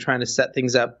right. And they're trying to set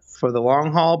things up for the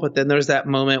long haul. But then there's that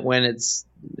moment when it's,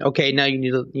 okay, now you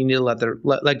need to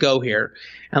let go here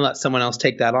and let someone else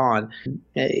take that on.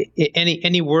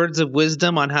 Any words of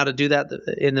wisdom on how to do that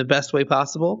in the best way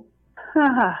possible?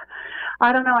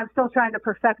 I don't know. I'm still trying to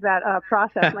perfect that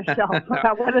process myself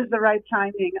about what is the right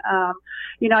timing.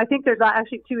 I think there's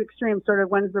actually two extremes, sort of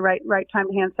when's the right time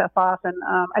to hand stuff off. And,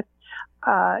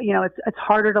 it's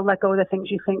harder to let go of the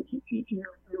things you think you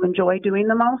enjoy doing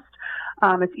the most.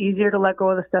 It's easier to let go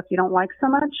of the stuff you don't like so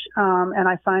much. And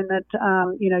I find that,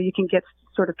 you can get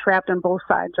sort of trapped on both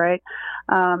sides, right?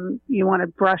 You want to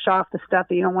brush off the stuff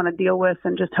that you don't want to deal with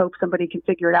and just hope somebody can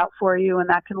figure it out for you, and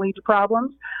that can lead to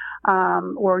problems.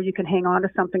 Or you can hang on to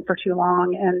something for too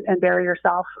long and bury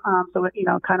yourself. So it,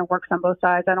 kind of works on both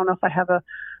sides. I don't know if I have a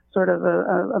sort of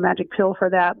a magic pill for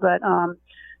that, but,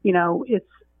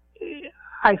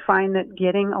 I find that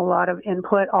getting a lot of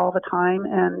input all the time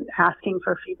and asking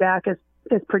for feedback is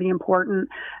pretty important,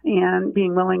 and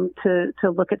being willing to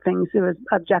look at things as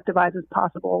objectivized as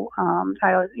possible.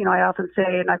 I often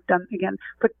say, and I've done again,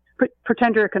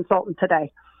 pretend you're a consultant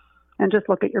today and just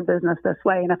look at your business this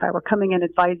way. And if I were coming in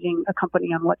advising a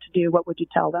company on what to do, what would you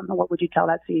tell them? Or what would you tell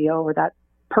that CEO or that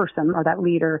person or that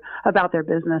leader about their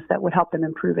business that would help them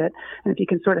improve it? And if you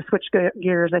can sort of switch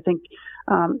gears, I think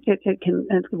it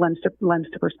lends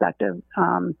to perspective.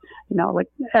 Like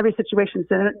every situation is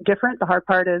different. The hard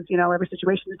part is, every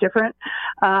situation is different.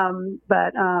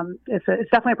 But it's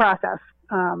definitely a process.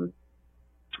 And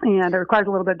it requires a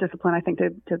little bit of discipline, I think,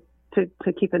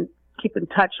 to keep in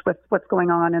touch with what's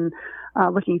going on and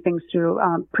looking things through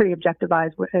pretty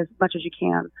objectivized as much as you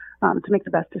can to make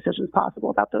the best decisions possible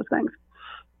about those things.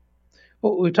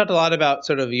 Well, we've talked a lot about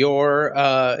sort of your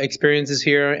experiences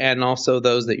here and also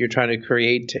those that you're trying to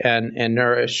create and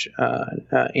nourish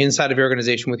inside of your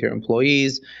organization with your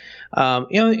employees.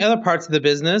 Other parts of the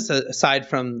business, aside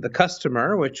from the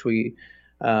customer, which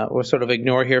we'll sort of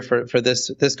ignore here for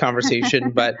this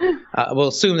conversation, but we'll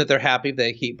assume that they're happy if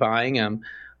they keep buying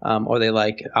or they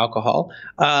like alcohol,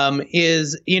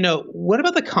 what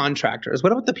about the contractors?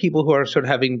 What about the people who are sort of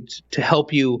having to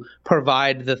help you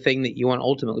provide the thing that you want to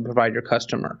ultimately provide your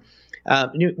customer?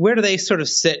 Where do they sort of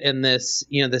sit in this,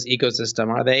 this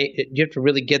ecosystem? Do you have to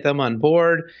really get them on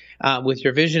board with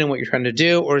your vision and what you're trying to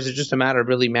do? Or is it just a matter of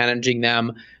really managing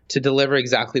them to deliver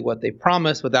exactly what they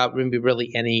promise without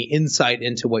really any insight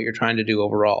into what you're trying to do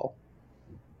overall?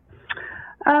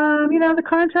 The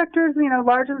contractors,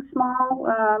 large and small,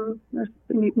 there's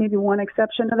maybe one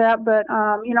exception to that, but,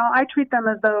 I treat them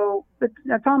as though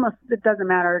it doesn't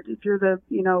matter if you're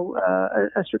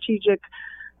a strategic,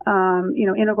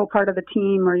 integral part of the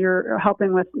team, or you're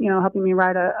helping me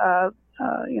write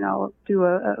do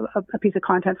a piece of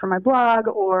content for my blog,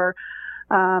 or,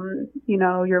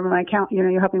 you're my account,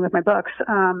 you're helping with my books.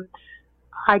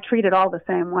 I treat it all the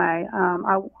same way.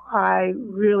 I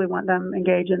really want them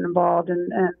engaged and involved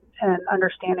and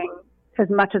understanding as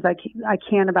much as I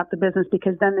can about the business,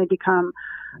 because then they become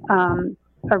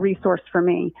a resource for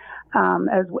me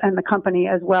and the company,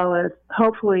 as well as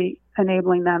hopefully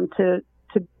enabling them to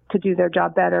do their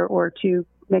job better or to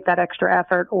make that extra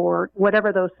effort or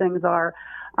whatever those things are.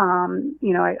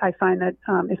 I find that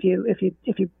if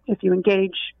you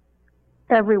engage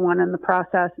everyone in the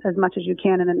process as much as you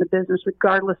can and in the business,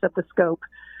 regardless of the scope,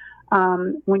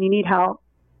 when you need help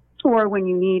or when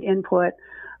you need input,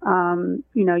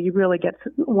 you really get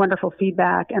wonderful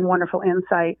feedback and wonderful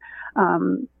insight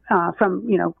from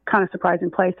kind of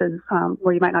surprising places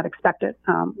where you might not expect it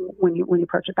when you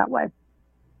approach it that way.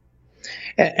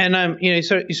 And you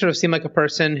sort of seem like a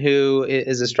person who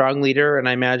is a strong leader, and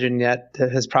I imagine that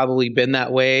has probably been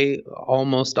that way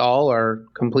almost all or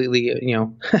completely,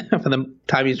 from the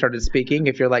time you started speaking.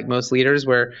 If you're like most leaders,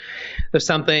 where there's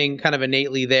something kind of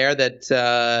innately there that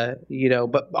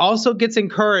but also gets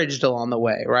encouraged along the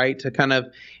way, right? To kind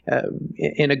of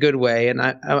in a good way. And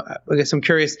I guess I'm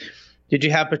curious. Did you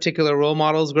have particular role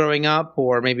models growing up,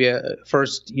 or maybe a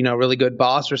first, really good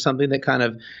boss or something that kind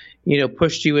of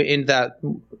pushed you into that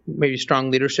maybe strong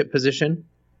leadership position?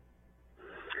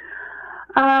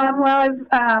 Well,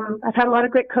 I've had a lot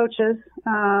of great coaches.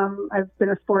 I've been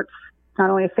a sports, not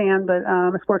only a fan, but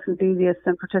a sports enthusiast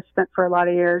and participant for a lot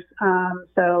of years.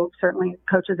 So certainly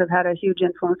coaches have had a huge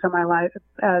influence on my life.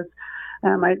 As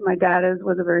my dad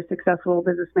was a very successful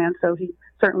businessman, so he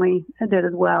certainly did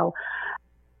as well.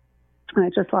 I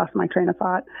just lost my train of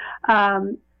thought.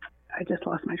 I'm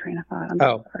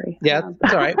sorry. Yeah,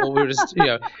 that's all right. Well, we were just,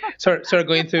 sort of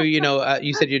going through,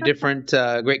 you said you're different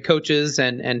great coaches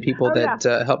and people that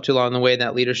helped you along the way in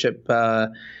that leadership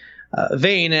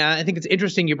vein. And I think it's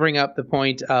interesting you bring up the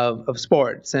point of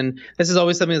sports. And this is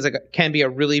always something that's can be a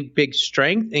really big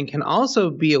strength and can also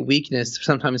be a weakness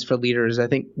sometimes for leaders. I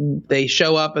think they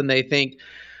show up and they think,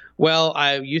 well,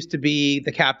 I used to be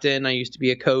the captain. I used to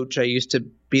be a coach. I used to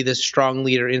be this strong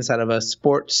leader inside of a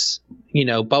sports,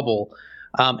 bubble.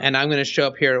 And I'm going to show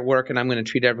up here at work and I'm going to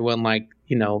treat everyone like,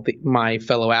 my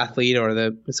fellow athlete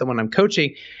or someone I'm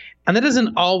coaching. And that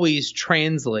doesn't always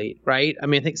translate, right? I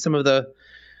mean, I think some of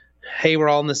hey, we're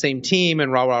all on the same team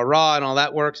and rah, rah, rah and all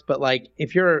that works. But like,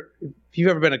 if you've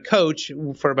ever been a coach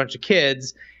for a bunch of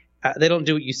kids, they don't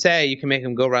do what you say. You can make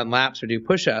them go run laps or do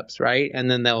push-ups, right?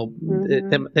 And then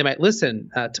they might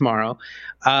listen tomorrow.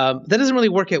 That doesn't really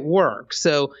work at work.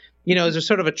 So, is there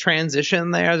sort of a transition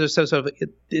there? There's sort of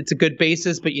it's a good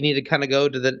basis, but you need to kind of go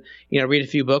to read a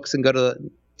few books and go to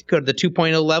the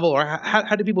 2.0 level, or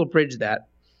how do people bridge that?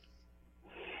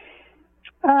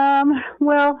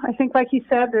 Well, I think, like you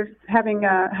said, there's having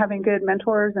good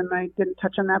mentors, and I didn't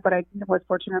touch on that, but I was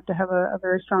fortunate enough to have a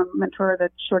very strong mentor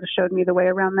that sort of showed me the way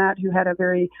around that, who had a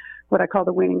very, what I call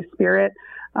the winning spirit,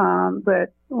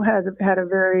 but had a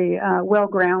very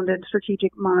well-grounded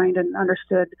strategic mind and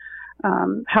understood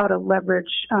how to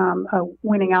leverage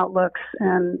winning outlooks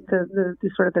and the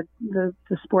sort of the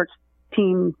sports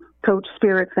team coach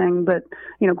spirit thing, but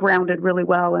grounded really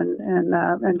well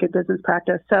and good business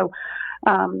practice. So.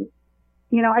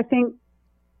 I think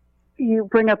you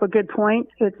bring up a good point.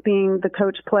 It's being the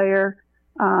coach player.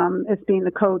 It's being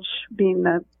the coach, being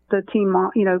the team,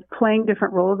 playing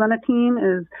different roles on a team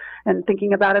and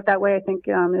thinking about it that way, I think,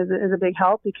 is a big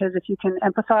help, because if you can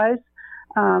empathize,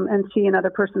 and see another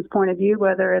person's point of view,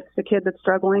 whether it's the kid that's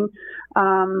struggling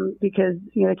because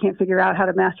they can't figure out how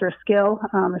to master a skill,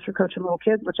 if you're coaching little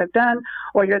kids, which I've done,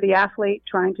 or you're the athlete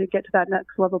trying to get to that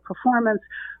next level of performance,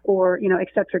 or et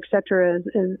cetera,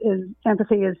 is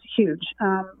empathy is huge.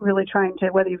 Really trying to,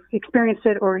 whether you've experienced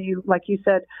it or you, like you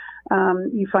said,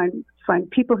 you find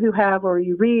people who have, or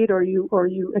you read, or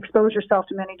you expose yourself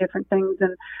to many different things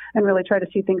and really try to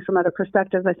see things from other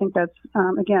perspectives. I think that's,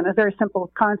 again, a very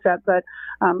simple concept, but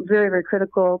very, very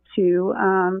critical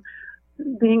to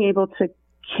being able to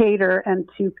cater and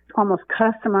to almost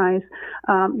customize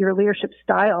your leadership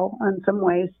style in some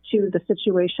ways to the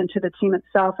situation, to the team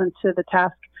itself, and to the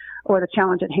task or the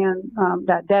challenge at hand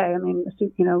that day. I mean,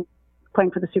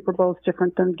 playing for the Super Bowl is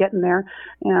different than getting there.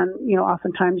 And,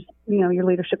 oftentimes, your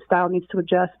leadership style needs to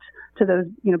adjust to those,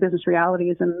 business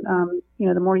realities. And,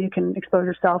 the more you can expose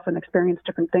yourself and experience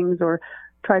different things or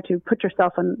try to put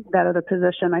yourself in that other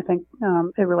position, I think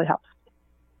it really helps.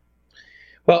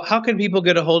 Well, how can people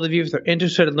get a hold of you if they're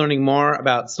interested in learning more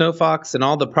about Snowfox and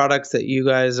all the products that you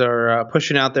guys are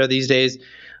pushing out there these days?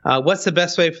 What's the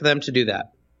best way for them to do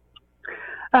that?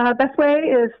 Best way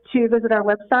is to visit our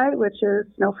website, which is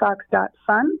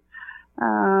snowfox.fun.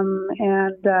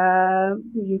 And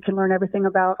you can learn everything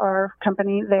about our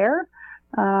company there,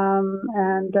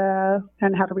 and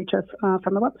how to reach us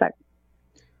from the website.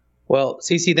 Well,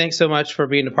 Cici, thanks so much for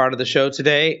being a part of the show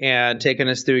today and taking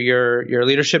us through your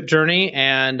leadership journey,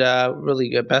 and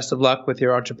really best of luck with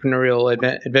your entrepreneurial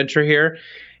adventure here.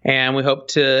 And we hope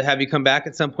to have you come back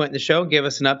at some point in the show, give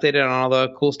us an update on all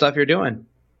the cool stuff you're doing.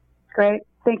 Great.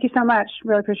 Thank you so much.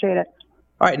 Really appreciate it.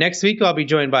 All right. Next week, I'll be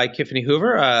joined by Tiffany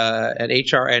Hoover, an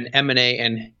HR and M&A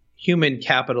and human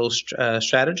capital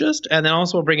strategist. And then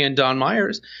also we'll bring in Don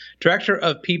Myers, Director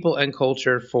of People and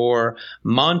Culture for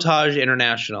Montage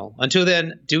International. Until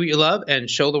then, do what you love and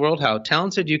show the world how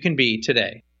talented you can be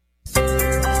today.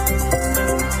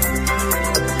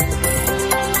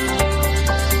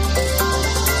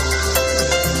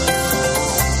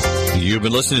 You've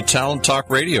been listening to Talent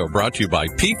Talk Radio, brought to you by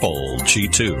People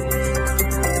G2.